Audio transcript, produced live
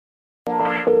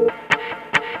Alright,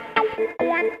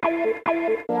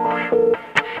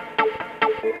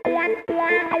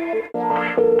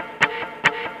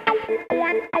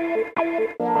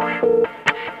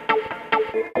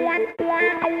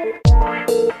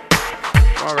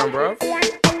 bruv.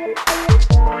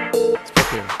 It's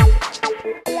popping.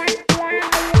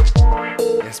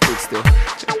 Yes, big still.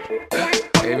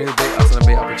 Hey, me to bait us on a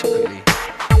bait up and check quickly.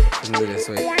 Listen to this,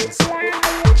 wait. One sec.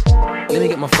 Let me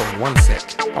get my phone, one sec.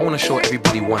 I wanna show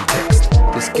everybody one text.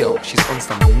 This girl, she's on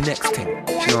some next thing.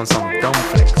 She's on some dumb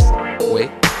flex.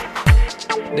 Wait.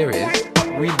 There it is.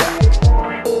 Read that.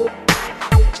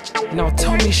 Now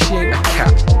tell me she ain't a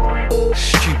cat.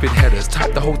 Stupid headers,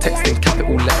 type the whole text in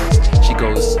capital letters. She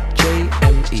goes,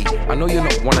 JME. I know you're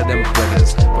not one of them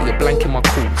brothers, but you're blanking my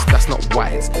calls, that's not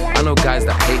wise. I know guys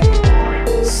that hate me,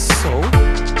 so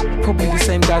probably the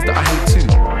same guys that I hate too.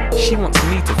 She wants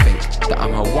me to think that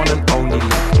I'm her one and only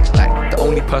link, like the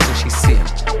only person she's seeing.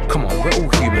 Come on, we're all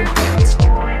human beings.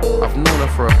 I've known her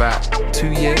for about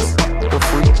 2 years or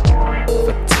 3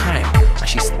 for time, and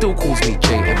she still calls me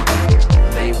JME.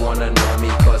 They wanna know me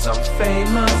cause I'm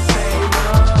famous.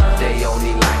 They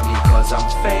only like me cause I'm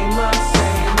famous.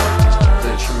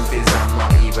 The truth is I'm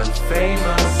not even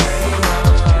famous.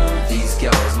 These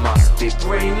girls must be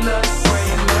brainless.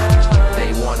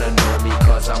 They wanna know me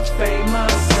cause I'm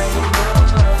famous.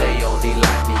 They only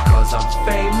like me cause I'm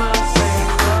famous.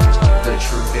 The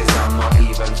truth is I'm not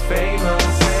even famous.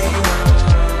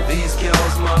 These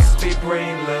girls must be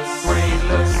brainless.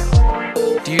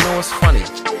 Do you know what's funny?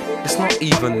 It's not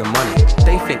even the money.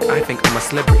 They think I think I'm a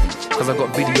celebrity cause I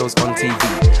got videos on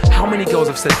TV. How many girls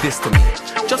have said this to me?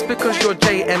 Just because you're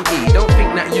JME, don't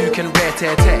think that you can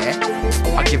tear.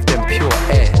 I give them pure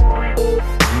air.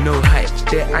 No hype,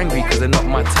 they're angry cause they're not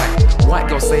my type. White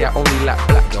girls say I only like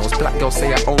black girls, black girls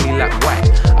say I only like white.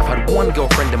 I've had one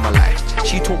girlfriend in my life,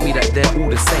 she taught me that they're all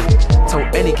the same. Tell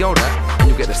any girl that and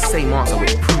you'll get the same answer,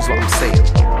 which proves what I'm saying.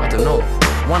 I don't know,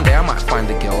 one day I might find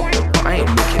a girl, but I ain't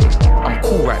looking. I'm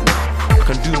cool right now, I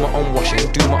can do my own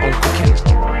washing, do my own cooking.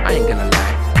 I ain't gonna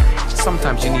lie,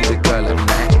 sometimes you need a girl at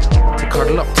night to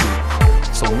cuddle up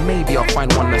to, so maybe I'll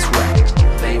find one that's right.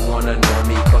 They wanna know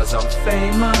me cause I'm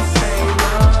famous.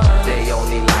 They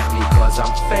only like me cause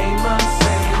I'm famous.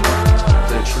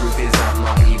 The truth is I'm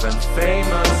not even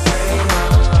famous.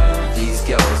 These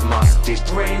girls must be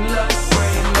brainless.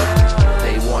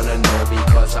 They wanna know me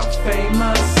cause I'm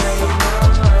famous.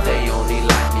 They only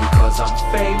like me cause I'm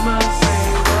famous.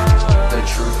 The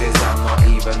truth is I'm not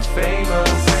even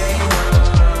famous.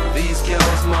 These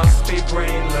girls must be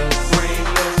brainless.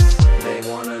 They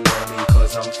wanna know me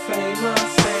cause I'm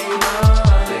famous.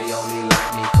 They only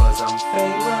like me cause I'm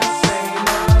famous.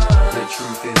 The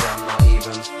truth is I'm not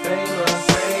even famous.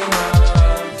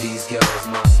 These girls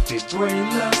must be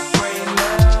brainless.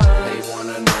 They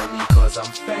wanna know me cause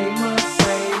I'm famous.